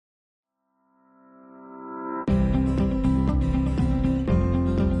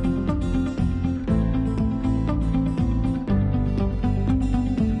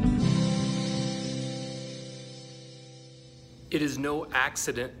It is no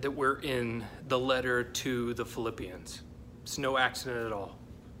accident that we're in the letter to the Philippians. It's no accident at all.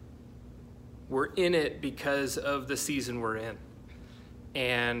 We're in it because of the season we're in.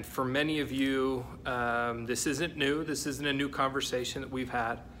 And for many of you, this isn't new. This isn't a new conversation that we've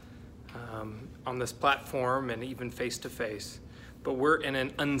had on this platform and even face-to-face. But we're in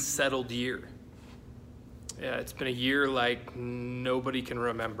an unsettled year. Yeah, it's been a year like nobody can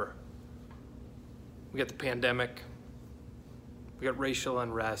remember. We got the pandemic. We got racial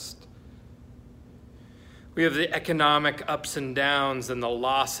unrest. We have the economic ups and downs and the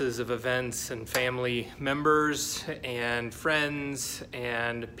losses of events and family members and friends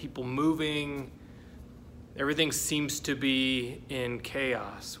and people moving. Everything seems to be in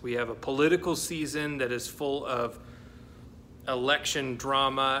chaos. We have a political season that is full of election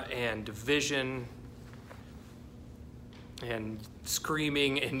drama and division and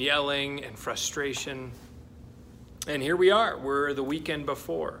screaming and yelling and frustration. And here we are. We're the weekend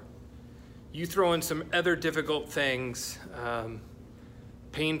before. You throw in some other difficult things,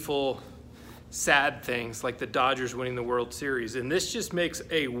 painful, sad things like the Dodgers winning the World Series, and this just makes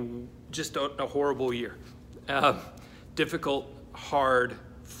a horrible year. Difficult, hard,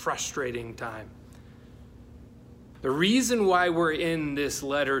 frustrating time. The reason why we're in this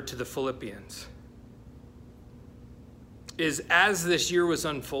letter to the Philippians is as this year was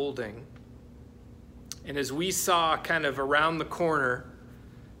unfolding, and as we saw kind of around the corner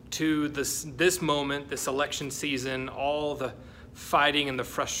to this moment, this election season, all the fighting and the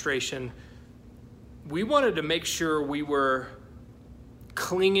frustration, we wanted to make sure we were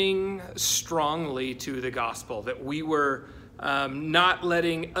clinging strongly to the gospel, that we were not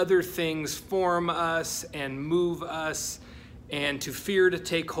letting other things form us and move us and to fear to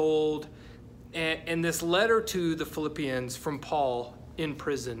take hold. And this letter to the Philippians from Paul in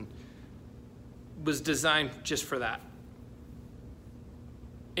prison was designed just for that.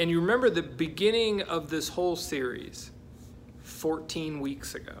 And you remember the beginning of this whole series, 14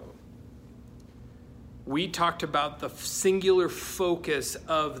 weeks ago, we talked about the singular focus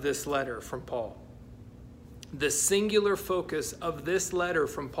of this letter from Paul. The singular focus of this letter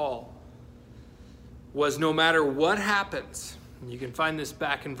from Paul was no matter what happens, and you can find this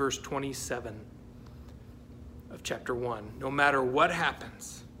back in verse 27 of chapter 1, no matter what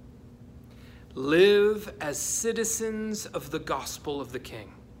happens, live as citizens of the gospel of the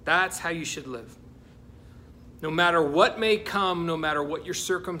King. That's how you should live. No matter what may come, no matter what your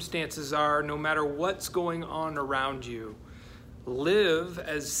circumstances are, no matter what's going on around you, live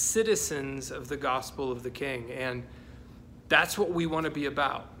as citizens of the gospel of the King. And that's what we want to be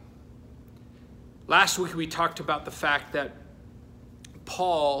about. Last week we talked about the fact that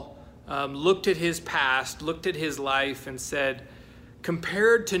Paul looked at his past, looked at his life and said,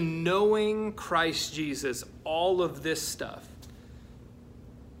 compared to knowing Christ Jesus, all of this stuff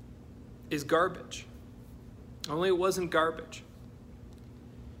is garbage. Only it wasn't garbage.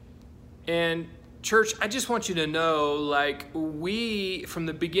 And church, I just want you to know, from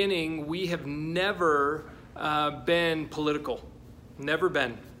the beginning, we have never been political. Never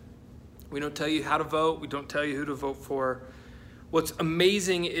been. We don't tell you how to vote. We don't tell you who to vote for. What's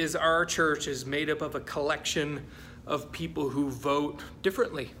amazing is our church is made up of a collection of people who vote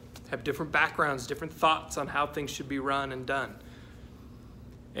differently, have different backgrounds, different thoughts on how things should be run and done.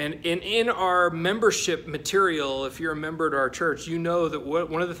 And in our membership material, if you're a member at our church, you know that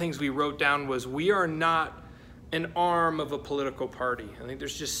one of the things we wrote down was we are not an arm of a political party. I think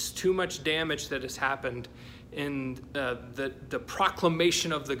there's just too much damage that has happened in the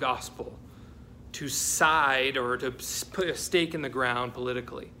proclamation of the gospel to side or to put a stake in the ground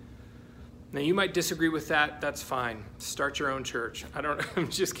politically. Now, you might disagree with that. That's fine. Start your own church. I'm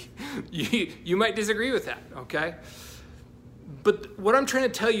just kidding. You might disagree with that, okay? But what I'm trying to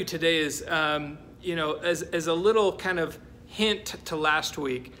tell you today is, as a little kind of hint to last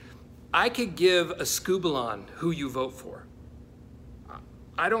week, I could give a scubalon who you vote for.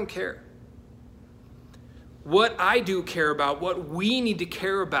 I don't care. What I do care about, what we need to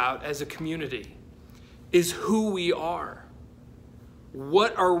care about as a community, is who we are.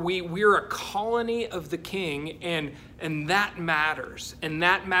 What are we? We're a colony of the King, and that matters. And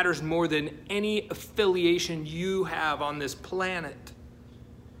that matters more than any affiliation you have on this planet.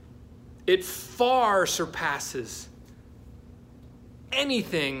 It far surpasses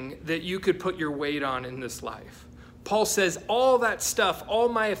anything that you could put your weight on in this life. Paul says all that stuff, all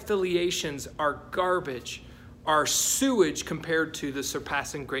my affiliations are garbage, are sewage compared to the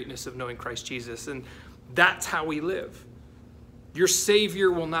surpassing greatness of knowing Christ Jesus. And that's how we live. Your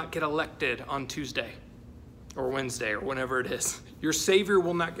Savior will not get elected on Tuesday or Wednesday or whenever it is. Your Savior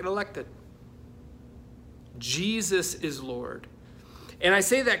will not get elected. Jesus is Lord. And I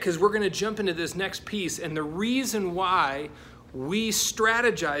say that because we're going to jump into this next piece. And the reason why we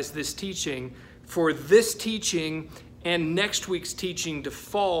strategize this teaching for this teaching and next week's teaching to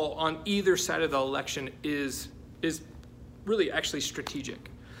fall on either side of the election is really actually strategic.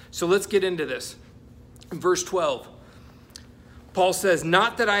 So let's get into this. In verse 12, Paul says,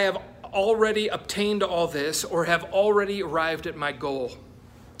 "Not that I have already obtained all this or have already arrived at my goal,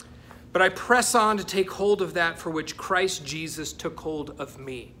 but I press on to take hold of that for which Christ Jesus took hold of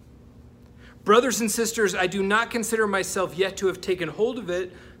me. Brothers and sisters, I do not consider myself yet to have taken hold of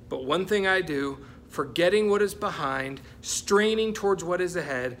it, but one thing I do, forgetting what is behind, straining towards what is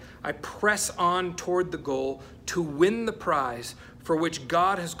ahead, I press on toward the goal to win the prize for which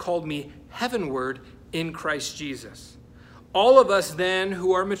God has called me heavenward in Christ Jesus. All of us then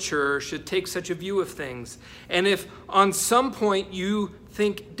who are mature should take such a view of things. And if on some point you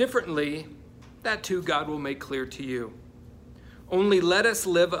think differently, that too God will make clear to you. Only let us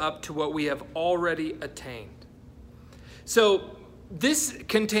live up to what we have already attained." So this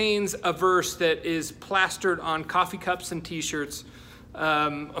contains a verse that is plastered on coffee cups and t-shirts.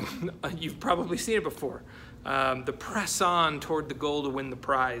 You've probably seen it before. The press on toward the goal to win the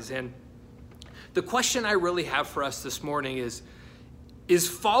prize. And the question I really have for us this morning is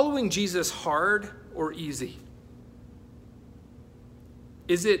following Jesus hard or easy?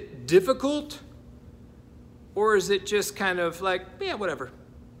 Is it difficult, or is it just kind of like, yeah, whatever?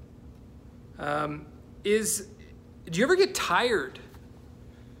 Do you ever get tired?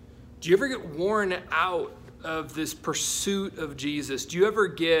 Do you ever get worn out of this pursuit of Jesus? Do you ever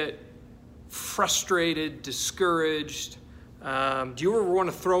get frustrated, discouraged? Do you ever want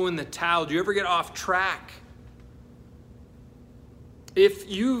to throw in the towel? Do you ever get off track? If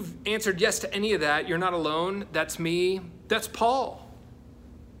you've answered yes to any of that, you're not alone. That's me. That's Paul.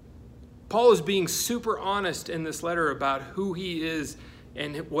 Paul is being super honest in this letter about who he is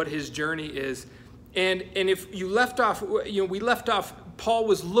and what his journey is. And if you left off, we left off, Paul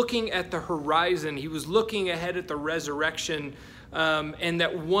was looking at the horizon. He was looking ahead at the resurrection. And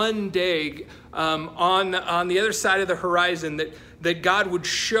that one day on the other side of the horizon that God would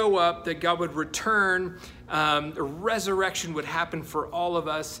show up, that God would return, a resurrection would happen for all of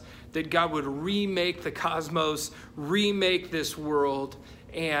us, that God would remake the cosmos, remake this world,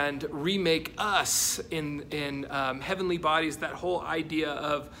 and remake us in heavenly bodies. That whole idea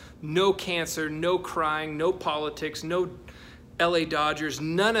of no cancer, no crying, no politics, no LA Dodgers,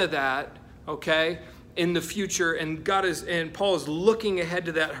 none of that, okay, in the future. And Paul is looking ahead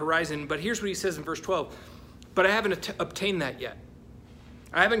to that horizon. But here's what he says in verse 12. But I haven't obtained that yet.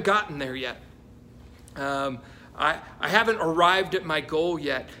 I haven't gotten there yet. I haven't arrived at my goal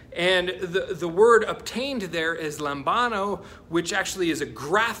yet. And the word obtained there is lambano, which actually is a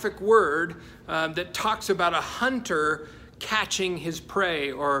graphic word that talks about a hunter catching his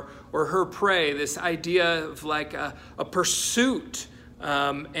prey or her prey. This idea of like a pursuit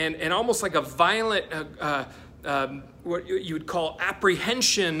and almost like a violent, what you would call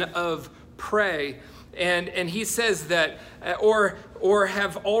apprehension of prey. And he says that, or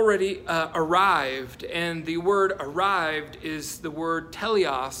have already arrived. And the word arrived is the word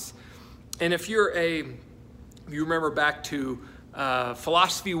teleos. And if you remember back to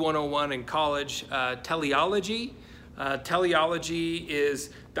Philosophy 101 in college, teleology. Teleology is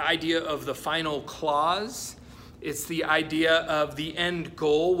the idea of the final clause. It's the idea of the end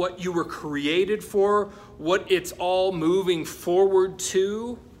goal, what you were created for, what it's all moving forward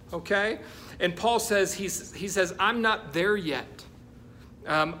to, okay? And Paul says, he says, I'm not there yet.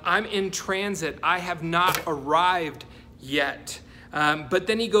 I'm in transit. I have not arrived yet. But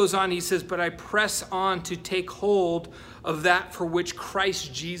then he goes on, he says, but I press on to take hold of that for which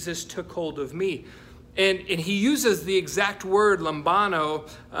Christ Jesus took hold of me. And he uses the exact word lambano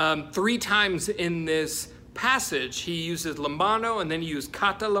 3 times in this passage. He uses lambano, and then he used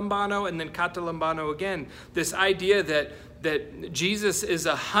kata lambano, and then kata lambano again. This idea that Jesus is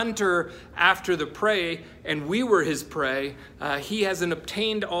a hunter after the prey, and we were his prey. He hasn't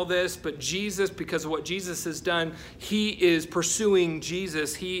obtained all this, but Jesus, because of what Jesus has done, he is pursuing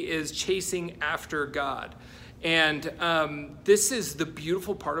Jesus. He is chasing after God. And this is the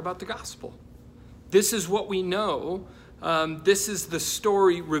beautiful part about the gospel. This is what we know. This is the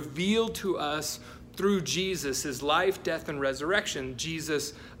story revealed to us through Jesus, his life, death, and resurrection.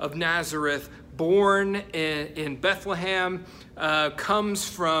 Jesus of Nazareth, born in Bethlehem, comes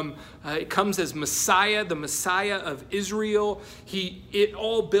as Messiah, the Messiah of Israel. It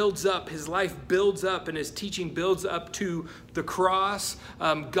all builds up. His life builds up, and his teaching builds up to the cross.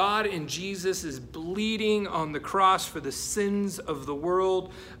 God in Jesus is bleeding on the cross for the sins of the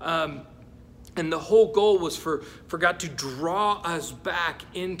world. And the whole goal was for God to draw us back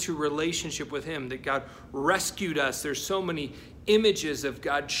into relationship with him, that God rescued us. There's so many images of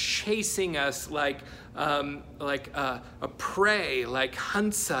God chasing us like a prey, like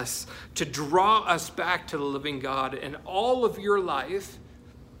hunts us to draw us back to the living God. And all of your life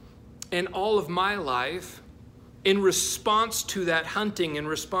and all of my life, in response to that hunting, in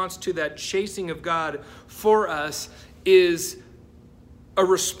response to that chasing of God for us, is a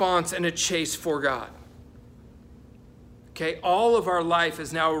response and a chase for God. Okay, all of our life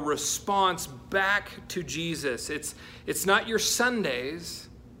is now a response back to Jesus. It's not your Sundays,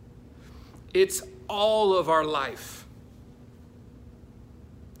 it's all of our life.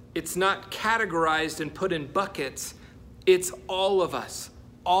 It's not categorized and put in buckets, it's all of us,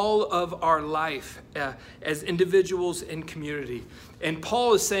 all of our life as individuals in community. And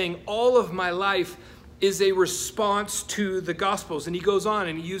Paul is saying all of my life is a response to the Gospels. And he goes on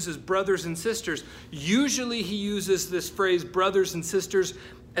and he uses brothers and sisters. Usually he uses this phrase, brothers and sisters,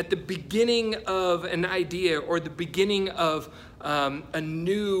 at the beginning of an idea or the beginning of a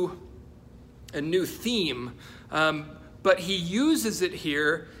new theme. But he uses it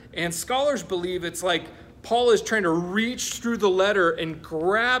here, and scholars believe it's like Paul is trying to reach through the letter and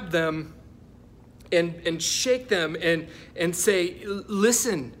grab them and shake them and say,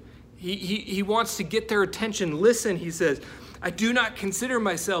 listen. He wants to get their attention. Listen, he says, I do not consider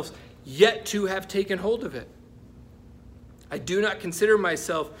myself yet to have taken hold of it. I do not consider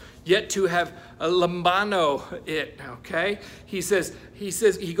myself yet to have lambano it, okay? He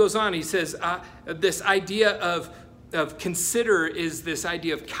goes on, he says, this idea of consider is this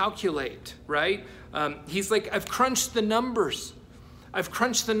idea of calculate, right? He's like, I've crunched the numbers.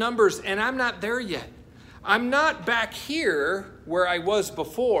 And I'm not there yet. I'm not back here where I was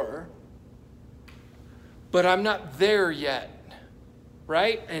before, but I'm not there yet,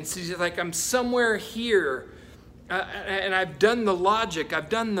 right? And so he's like, I'm somewhere here, and I've done the logic, I've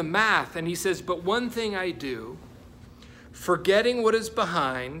done the math. And he says, but one thing I do, forgetting what is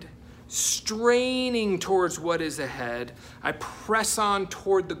behind, straining towards what is ahead, I press on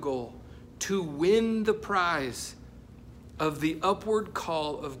toward the goal to win the prize of the upward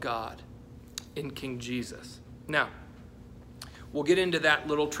call of God in King Jesus. Now, we'll get into that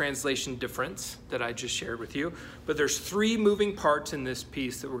little translation difference that I just shared with you, but there's three moving parts in this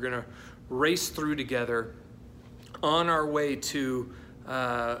piece that we're going to race through together on our way to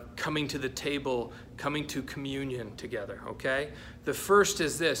coming to the table, coming to communion together, okay? The first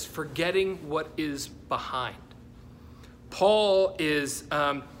is this, forgetting what is behind. Paul is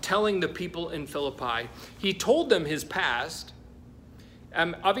telling the people in Philippi, he told them his past.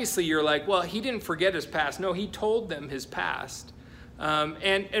 Obviously, you're like, well, he didn't forget his past. No, he told them his past.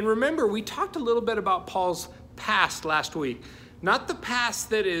 And remember, we talked a little bit about Paul's past last week. Not the past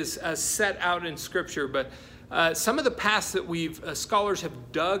that is set out in Scripture, but some of the past that scholars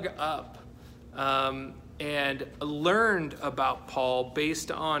have dug up and learned about Paul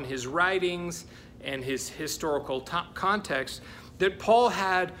based on his writings and his historical context, that Paul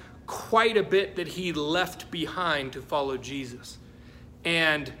had quite a bit that he left behind to follow Jesus.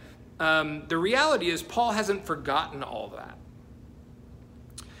 And the reality is Paul hasn't forgotten all that.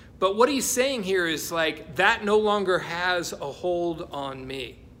 But what he's saying here is like, that no longer has a hold on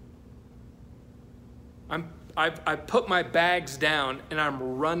me. I've put my bags down and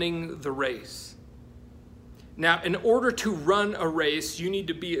I'm running the race. Now, in order to run a race, you need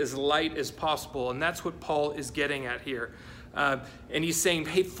to be as light as possible. And that's what Paul is getting at here. And he's saying,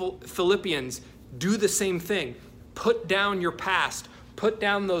 hey, Philippians, do the same thing. Put down your past. Put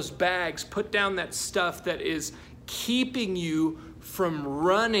down those bags. Put down that stuff that is keeping you from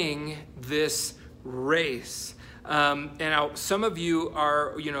running this race. And now some of you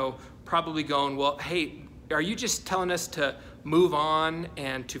are, probably going, well, hey, are you just telling us to move on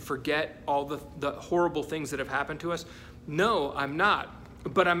and to forget all the horrible things that have happened to us? No, I'm not.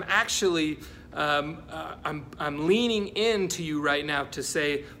 But I'm actually, I'm leaning into you right now to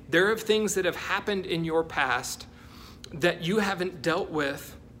say there are things that have happened in your past that you haven't dealt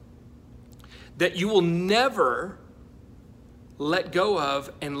with, that you will never let go of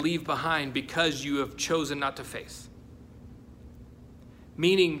and leave behind because you have chosen not to face.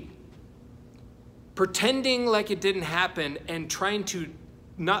 Meaning, pretending like it didn't happen and trying to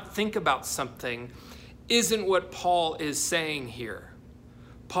not think about something isn't what Paul is saying here.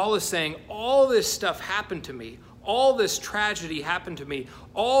 Paul is saying, all this stuff happened to me. All this tragedy happened to me.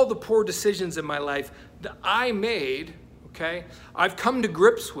 All the poor decisions in my life that I made, okay, I've come to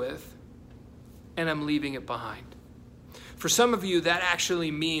grips with, and I'm leaving it behind. For some of you, that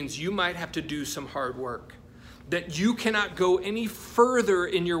actually means you might have to do some hard work. that you cannot go any further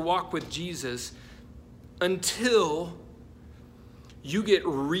in your walk with Jesus until you get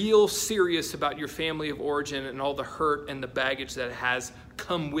real serious about your family of origin and all the hurt and the baggage that has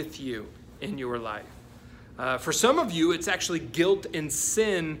come with you in your life. For some of you, it's actually guilt and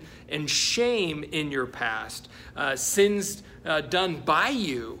sin and shame in your past. Sins done by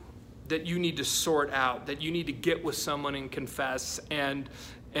you that you need to sort out, that you need to get with someone and confess and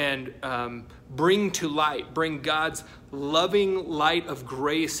bring to light, bring God's loving light of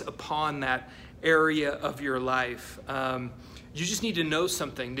grace upon that area of your life. You just need to know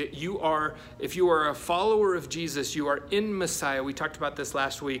something, that you are, if you are a follower of Jesus, you are in Messiah. We talked about this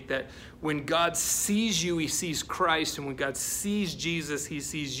last week, that when God sees you, he sees Christ, and when God sees Jesus, he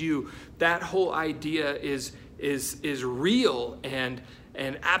sees you. That whole idea is real and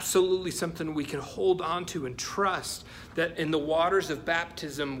absolutely something we can hold on to and trust, that in the waters of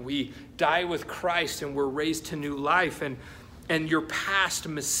baptism, we die with Christ and we're raised to new life, and your past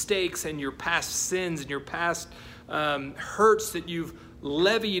mistakes and your past sins and your past hurts that you've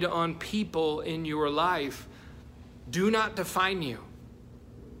levied on people in your life do not define you.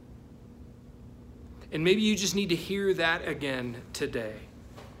 And maybe you just need to hear that again today.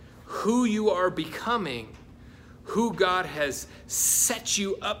 Who you are becoming, who God has set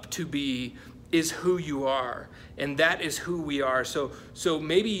you up to be, is who you are. And that is who we are. So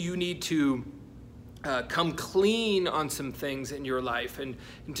maybe you need to come clean on some things in your life and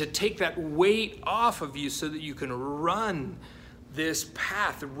to take that weight off of you so that you can run this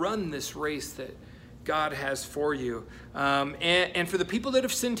path, run this race that God has for you. And for the people that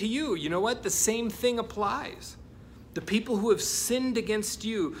have sinned to you, you know what? The same thing applies. The people who have sinned against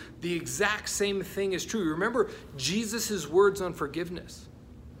you, the exact same thing is true. Remember Jesus' words on forgiveness.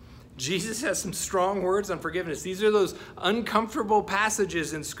 Jesus has some strong words on forgiveness. These are those uncomfortable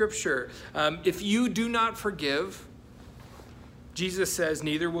passages in Scripture. If you do not forgive, Jesus says,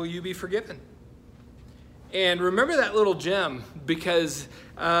 neither will you be forgiven. And remember that little gem, because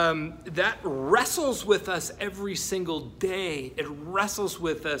that wrestles with us every single day. It wrestles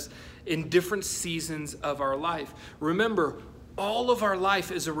with us in different seasons of our life. Remember, all of our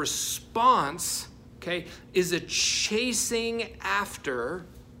life is a response, okay, is a chasing after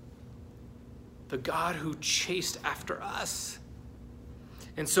the God who chased after us.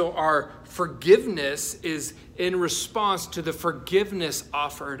 And so our forgiveness is in response to the forgiveness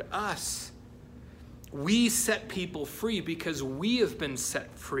offered us. We set people free because we have been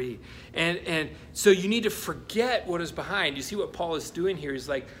set free. And so you need to forget what is behind. You see what Paul is doing here? He's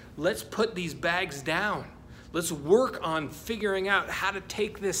like, let's put these bags down. Let's work on figuring out how to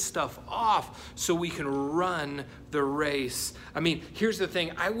take this stuff off so we can run the race. I mean, here's the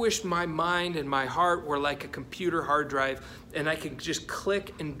thing. I wish my mind and my heart were like a computer hard drive, and I could just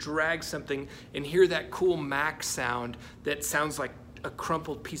click and drag something and hear that cool Mac sound that sounds like a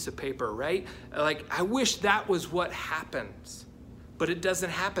crumpled piece of paper, right? Like, I wish that was what happens, but it doesn't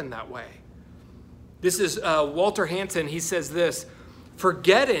happen that way. This is Walter Hansen. He says this: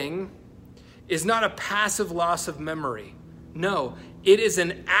 forgetting is not a passive loss of memory. No, it is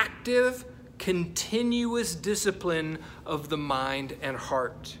an active, continuous discipline of the mind and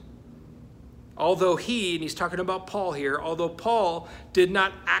heart. Although he, and he's talking about Paul here, although Paul did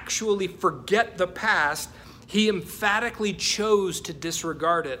not actually forget the past, he emphatically chose to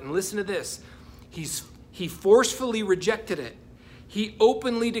disregard it. And listen to this. He forcefully rejected it. He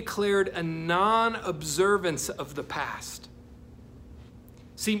openly declared a non-observance of the past.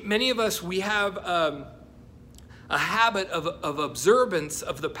 See, many of us, we have a habit of observance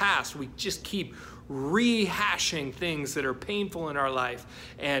of the past. We just keep rehashing things that are painful in our life,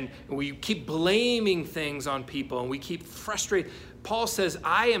 and we keep blaming things on people, and we keep frustrated. Paul says,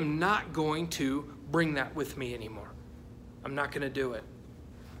 I am not going to bring that with me anymore. I'm not going to do it.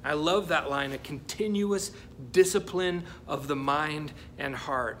 I love that line, a continuous discipline of the mind and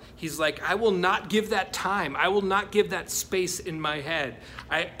heart. He's like, I will not give that time. I will not give that space in my head.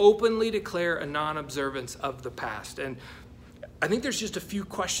 I openly declare a non-observance of the past. And I think there's just a few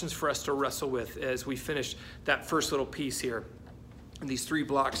questions for us to wrestle with as we finish that first little piece here. And these 3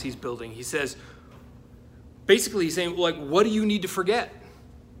 blocks he's building. He says, basically he's saying, like, what do you need to forget?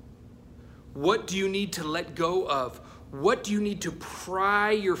 What do you need to let go of? What do you need to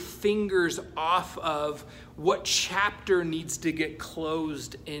pry your fingers off of? What chapter needs to get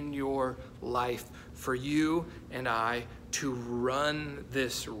closed in your life for you and I to run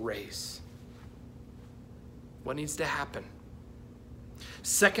this race? What needs to happen?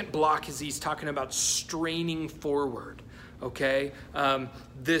 Second block is he's talking about straining forward. Okay,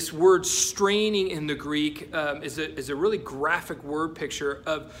 this word straining in the Greek is a really graphic word picture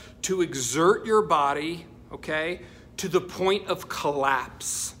of to exert your body, okay, to the point of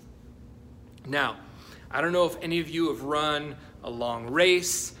collapse. Now, I don't know if any of you have run a long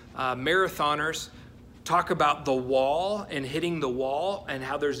race. Marathoners talk about the wall and hitting the wall and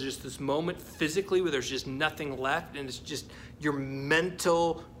how there's just this moment physically where there's just nothing left and it's just your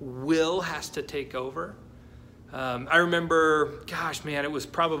mental will has to take over. I remember, gosh, man, it was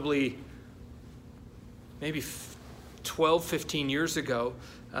probably maybe 12, 15 years ago.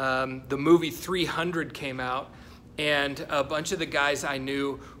 The movie 300 came out, and a bunch of the guys I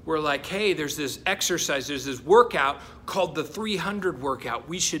knew were like, hey, there's this exercise, there's this workout called the 300 workout.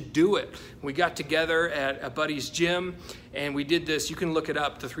 We should do it. We got together at a buddy's gym, and we did this. You can look it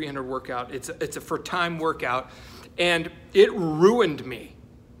up, the 300 workout. It's a for time workout, and it ruined me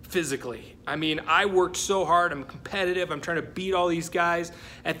physically. I mean, I worked so hard. I'm competitive. I'm trying to beat all these guys.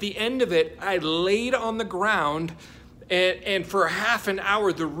 At the end of it, I laid on the ground, and for half an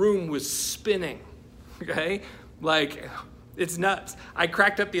hour, the room was spinning, okay? Like, it's nuts. I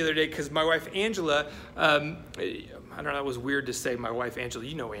cracked up the other day because my wife, Angela, I don't know, it was weird to say my wife, Angela.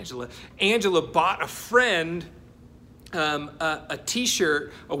 You know Angela. Angela bought a friend a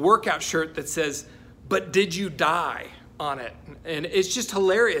t-shirt, a workout shirt that says, "But did you die?" on it. And it's just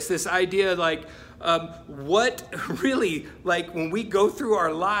hilarious, this idea, like, what really, like, when we go through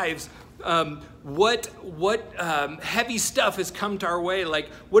our lives, what heavy stuff has come to our way? Like,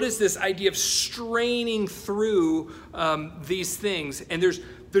 what is this idea of straining through these things? And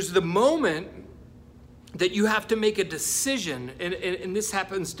there's the moment that you have to make a decision, and this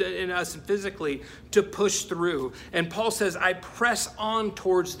happens in us physically, to push through. And Paul says, I press on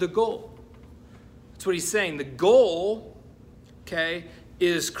towards the goal. That's what he's saying. The goal, okay,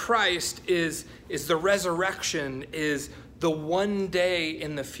 is Christ, is the resurrection, is the one day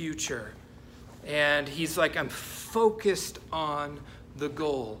in the future. And he's like, I'm focused on the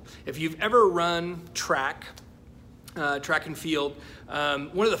goal. If you've ever run track and field,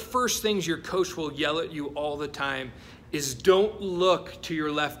 one of the first things your coach will yell at you all the time is don't look to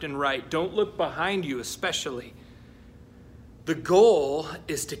your left and right. Don't look behind you, especially. The goal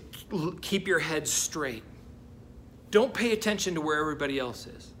is to keep your head straight. Don't pay attention to where everybody else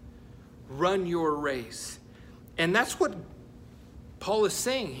is. Run your race. And that's what Paul is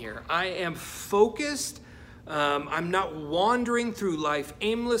saying here. I am focused. I'm not wandering through life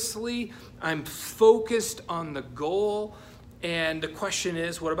aimlessly. I'm focused on the goal. And the question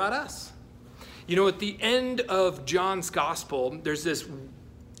is, what about us? You know, at the end of John's gospel, there's this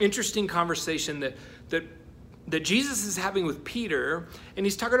interesting conversation that Jesus is having with Peter. And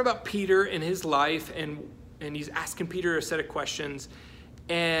he's talking about Peter and his life. And he's asking Peter a set of questions.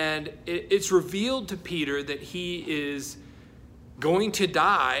 And it's revealed to Peter that he is going to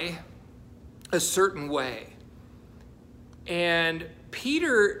die a certain way. And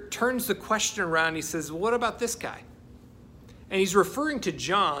Peter turns the question around. He says, what about this guy? And he's referring to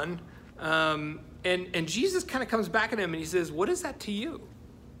John. And Jesus kind of comes back at him and he says, what is that to you?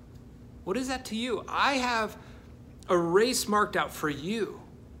 What is that to you? I have a race marked out for you.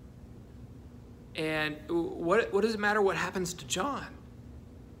 And what does it matter what happens to John?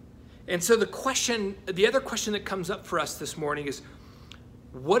 And so the other question that comes up for us this morning is,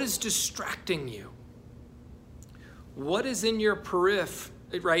 what is distracting you? What is in your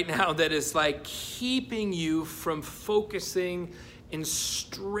periphery right now that is like keeping you from focusing and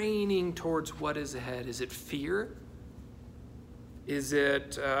straining towards what is ahead? Is it fear? Is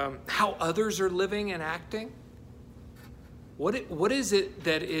it how others are living and acting? What is it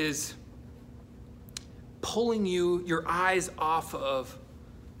that is pulling your eyes off of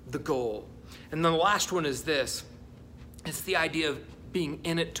the goal? And then the last one is this. It's the idea of being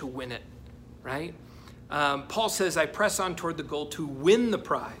in it to win it, right? Paul says, I press on toward the goal to win the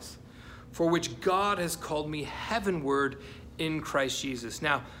prize for which God has called me heavenward in Christ Jesus.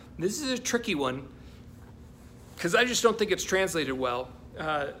 Now, this is a tricky one because I just don't think it's translated well.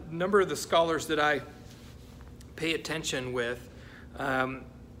 A number of the scholars that I pay attention with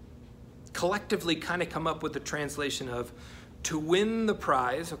collectively kind of come up with the translation of to win the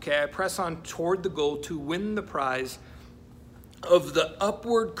prize. Okay, I press on toward the goal to win the prize of the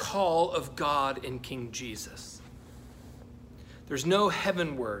upward call of God in King Jesus. There's no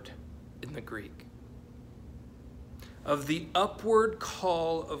heavenward in the Greek. Of the upward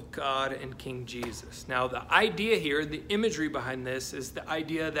call of God in King Jesus. Now, the idea here, the imagery behind this is the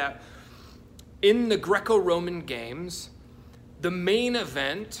idea that in the Greco-Roman games, the main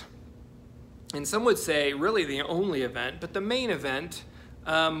event, and some would say really the only event, but the main event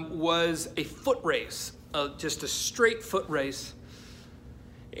was a foot race, just a straight foot race.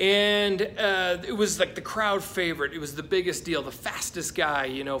 And it was like the crowd favorite. It was the biggest deal, the fastest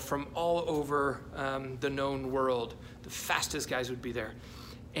guy, from all over the known world. The fastest guys would be there.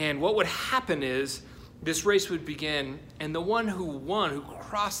 And what would happen is this race would begin, and the one who won, who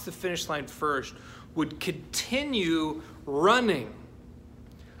crossed the finish line first, would continue running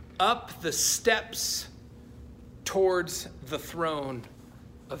up the steps towards the throne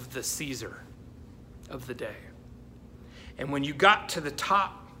of the Caesar of the day. And when you got to the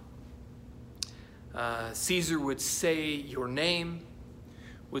top, Caesar would say your name,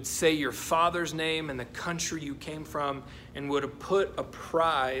 would say your father's name and the country you came from, and would have put a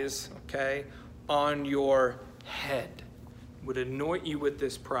prize, on your head, would anoint you with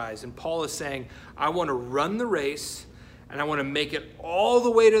this prize. And Paul is saying, I want to run the race, and I want to make it all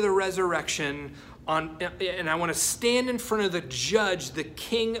the way to the resurrection, and I want to stand in front of the judge, the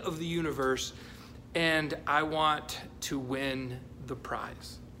king of the universe, and I want to win the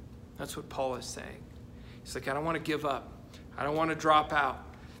prize. That's what Paul is saying. He's like, I don't want to give up. I don't want to drop out.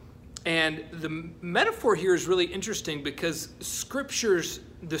 And the metaphor here is really interesting because the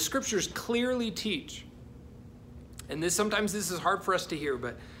scriptures clearly teach, and sometimes this is hard for us to hear,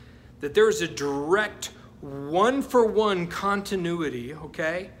 but that there is a direct one-for-one continuity,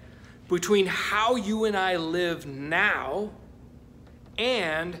 between how you and I live now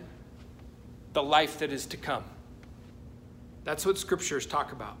and the life that is to come. That's what scriptures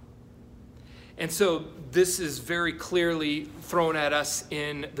talk about. And so this is very clearly thrown at us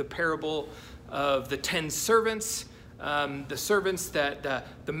in the parable of the 10 servants. The servants that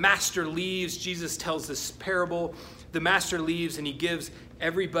the master leaves. Jesus tells this parable. The master leaves and he gives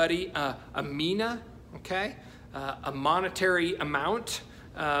everybody a mina, a monetary amount.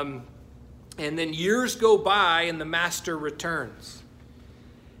 And then years go by and the master returns.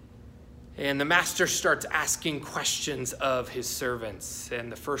 And the master starts asking questions of his servants.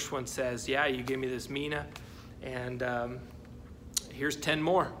 And the first one says, yeah, you gave me this mina, and here's 10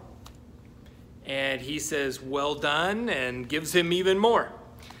 more. And he says, well done, and gives him even more.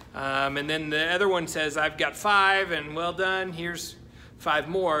 And then the other one says, I've got 5, and well done, here's 5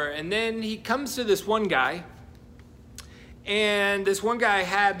 more. And then he comes to this one guy, and this one guy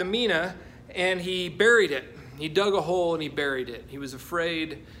had the mina, and he buried it. He dug a hole and he buried it. He was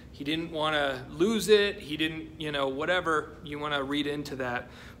afraid. He didn't want to lose it. He didn't, whatever you want to read into that.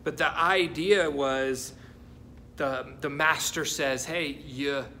 But the idea was the master says, hey,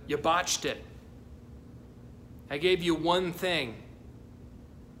 you botched it. I gave you one thing.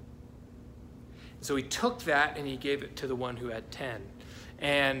 So he took that and he gave it to the one who had 10.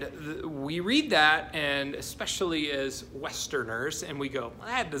 And we read that, and especially as Westerners, and we go, well,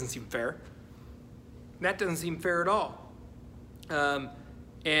 that doesn't seem fair. That doesn't seem fair at all.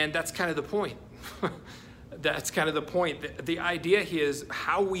 And that's kind of the point. That's kind of the point. The idea here is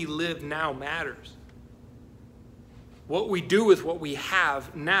how we live now matters. What we do with what we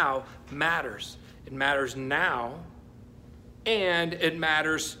have now matters. It matters now, and it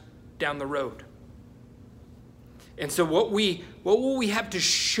matters down the road. And so what will we have to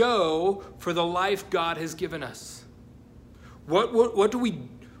show for the life God has given us? What do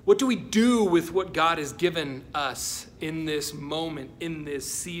we do with what God has given us in this moment, in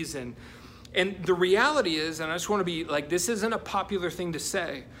this season? And the reality is, and I just want to be like, this isn't a popular thing to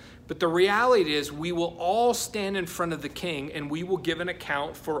say, but the reality is we will all stand in front of the King and we will give an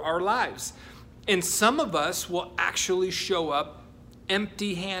account for our lives. And some of us will actually show up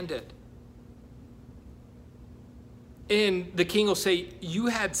empty-handed. And the King will say, you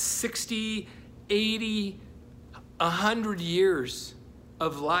had 60, 80, 100 years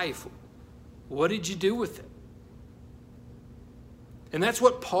of life. What did you do with it? And that's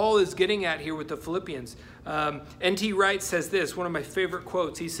what Paul is getting at here with the Philippians. N.T. Wright says this, one of my favorite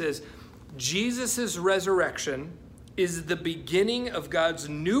quotes. He says, Jesus' resurrection is the beginning of God's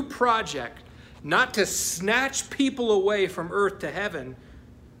new project, not to snatch people away from earth to heaven,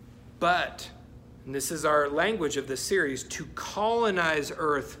 but, and this is our language of this series, to colonize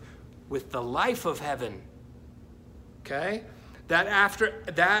earth with the life of heaven. Okay? That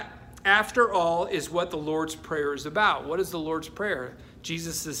after all is what the Lord's Prayer is about. What is the Lord's Prayer?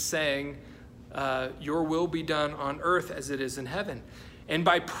 Jesus is saying, your will be done on earth as it is in heaven. And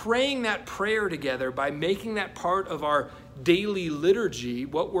by praying that prayer together, by making that part of our daily liturgy,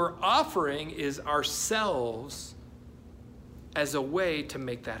 what we're offering is ourselves as a way to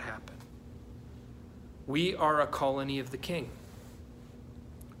make that happen. We are a colony of the King.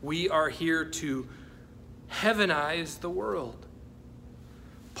 We are here to heavenize the world.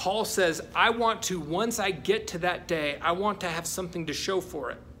 Paul says, I want to, once I get to that day, I want to have something to show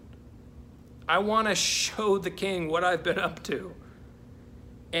for it. I want to show the King what I've been up to.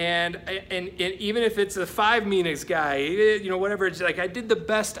 And even if it's a 5 minutes guy, whatever, it's like I did the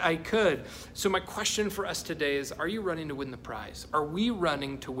best I could. So my question for us today is, are you running to win the prize? Are we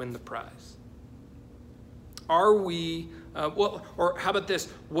running to win the prize? Are we, or how about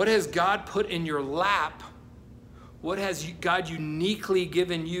this? What has God put in your lap? What has God uniquely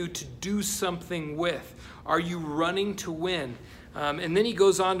given you to do something with? Are you running to win? And then he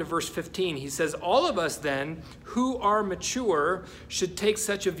goes on to verse 15. He says, all of us then who are mature should take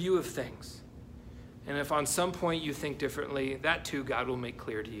such a view of things. And if on some point you think differently, that too God will make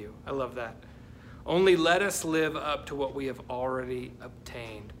clear to you. I love that. Only let us live up to what we have already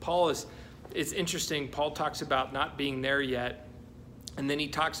obtained. It's interesting. Paul talks about not being there yet, and then he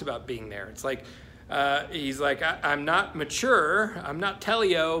talks about being there. It's like, he's like, I'm not mature, I'm not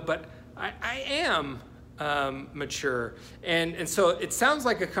teleo, but I am mature. And so it sounds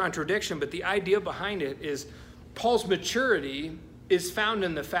like a contradiction, but the idea behind it is Paul's maturity is found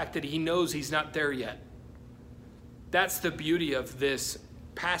in the fact that he knows he's not there yet. That's the beauty of this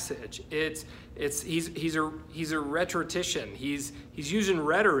passage. He's a rhetorician. He's using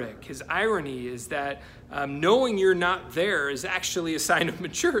rhetoric. His irony is that knowing you're not there is actually a sign of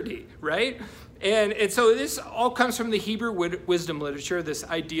maturity, right? And so this all comes from the Hebrew wisdom literature, this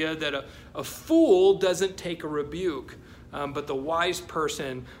idea that a fool doesn't take a rebuke, but the wise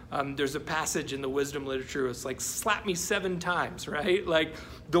person, there's a passage in the wisdom literature, it's like, slap me 7 times, right? Like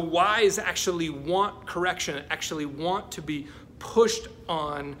the wise actually want correction, actually want to be pushed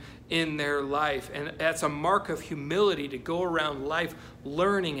on in their life. And that's a mark of humility to go around life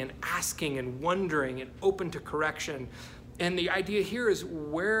learning and asking and wondering and open to correction. And the idea here is,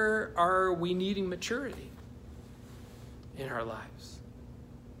 where are we needing maturity in our lives?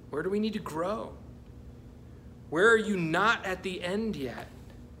 Where do we need to grow? Where are you not at the end yet?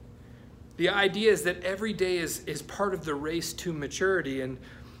 The idea is that every day is part of the race to maturity. And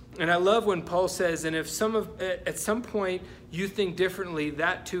I love when Paul says, and if at some point you think differently,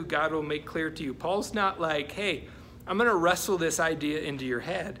 that too God will make clear to you. Paul's not like, hey, I'm going to wrestle this idea into your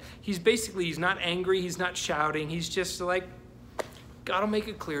head. He's not angry. He's not shouting. He's just like, God will make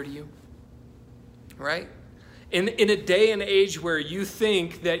it clear to you, right? In a day and age where you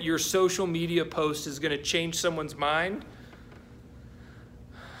think that your social media post is going to change someone's mind,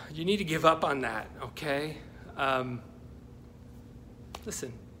 you need to give up on that, okay?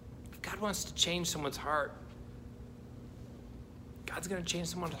 Listen, if God wants to change someone's heart, God's going to change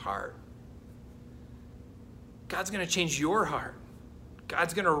someone's heart. God's going to change your heart.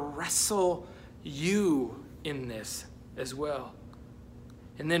 God's going to wrestle you in this as well.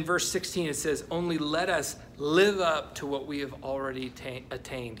 And then verse 16, it says, only let us live up to what we have already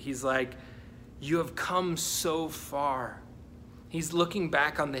attained. He's like, you have come so far. He's looking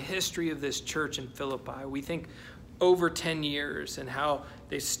back on the history of this church in Philippi. We think over 10 years and how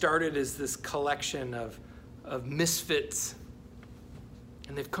they started as this collection of misfits.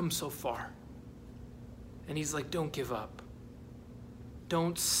 And they've come so far. And he's like, don't give up.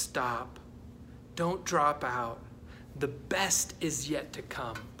 Don't stop. Don't drop out. The best is yet to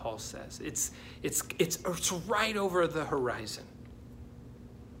come, Paul says. It's right over the horizon.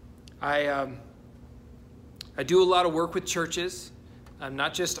 I do a lot of work with churches,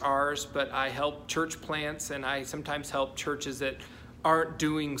 not just ours, but I help church plants, and I sometimes help churches that aren't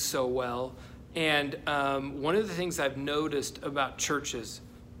doing so well. And one of the things I've noticed about churches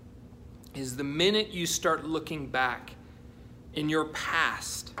is the minute you start looking back in your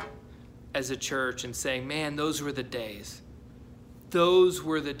past as a church and saying, man, those were the days. Those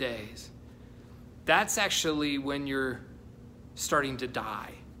were the days. That's actually when you're starting to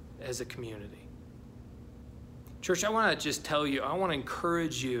die as a community. Church, I want to just tell you, I want to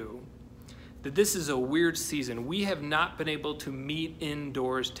encourage you that this is a weird season. We have not been able to meet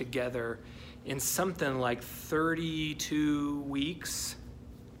indoors together in something like 32 weeks,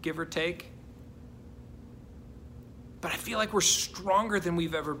 give or take. But I feel like we're stronger than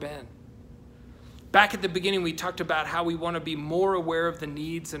we've ever been. Back at the beginning, we talked about how we want to be more aware of the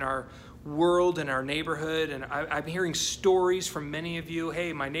needs in our world and our neighborhood. And I'm hearing stories from many of you.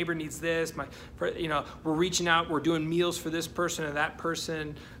 Hey, my neighbor needs this. We're reaching out. We're doing meals for this person or that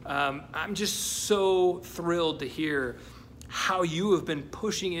person. I'm just so thrilled to hear how you have been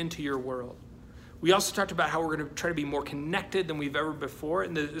pushing into your world. We also talked about how we're going to try to be more connected than we've ever before.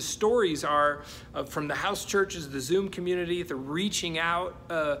 And the stories are from the house churches, the Zoom community, the reaching out.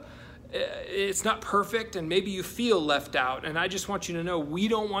 It's not perfect, and maybe you feel left out. And I just want you to know, we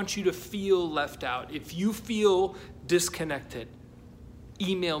don't want you to feel left out. If you feel disconnected,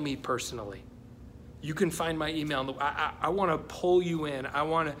 email me personally. You can find my email. I want to pull you in. I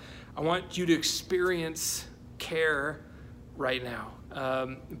want you to experience care right now.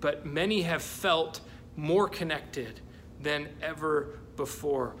 but many have felt more connected than ever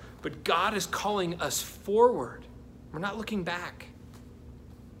before. But God is calling us forward. We're not looking back.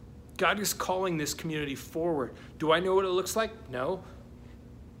 God is calling this community forward. Do I know what it looks like? No.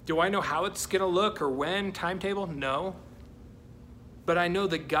 Do I know how it's going to look or when, timetable? No. But I know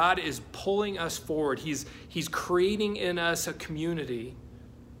that God is pulling us forward. He's creating in us a community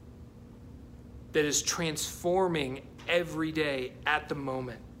that is transforming every day at the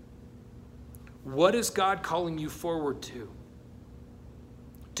moment. What is God calling you forward to?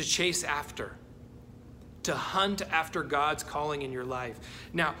 To chase after. To hunt after God's calling in your life.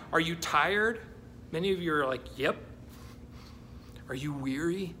 Now, are you tired? Many of you are like, yep. Are you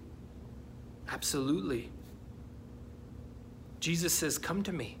weary? Absolutely. Jesus says, come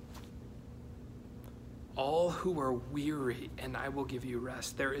to me. All who are weary, and I will give you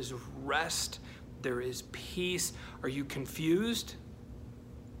rest. There is rest. There is peace. Are you confused?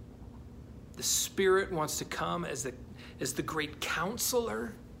 The Spirit wants to come as the great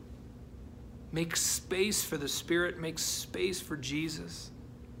counselor. Make space for the Spirit. Make space for Jesus.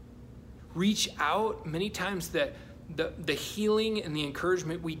 Reach out. Many times the healing and the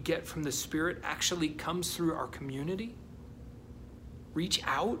encouragement we get from the Spirit actually comes through our community. Reach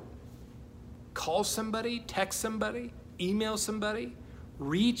out. Call somebody. Text somebody. Email somebody.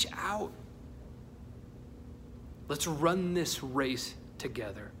 Reach out. Let's run this race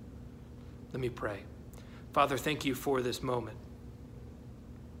together. Let me pray. Father, thank you for this moment.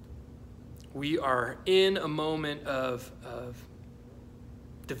 We are in a moment of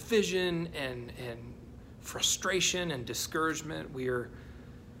division and frustration and discouragement. We are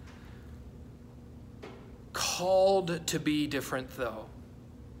called to be different, though.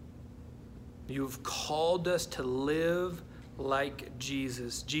 You've called us to live like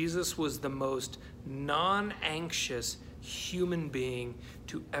Jesus. Jesus was the most non-anxious human being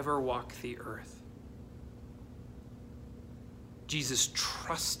to ever walk the earth. Jesus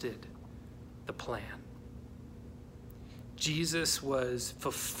trusted the plan. Jesus was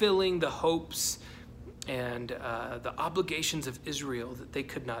fulfilling the hopes and the obligations of Israel that they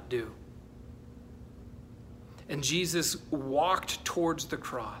could not do. And Jesus walked towards the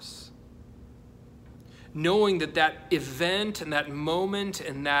cross, knowing that that event and that moment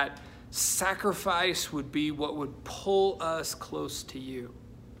and that sacrifice would be what would pull us close to you.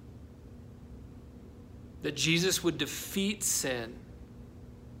 That Jesus would defeat sin,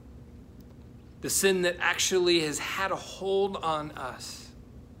 the sin that actually has had a hold on us,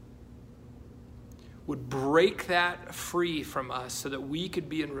 would break that free from us so that we could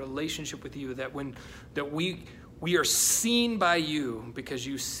be in relationship with you, that we are seen by you because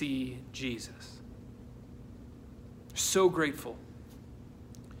you see Jesus. So grateful.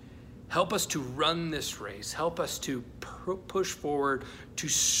 Help us to run this race. Help us to push forward, to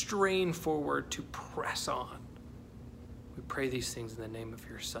strain forward, to press on. We pray these things in the name of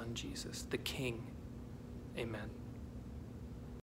your Son, Jesus, the King. Amen.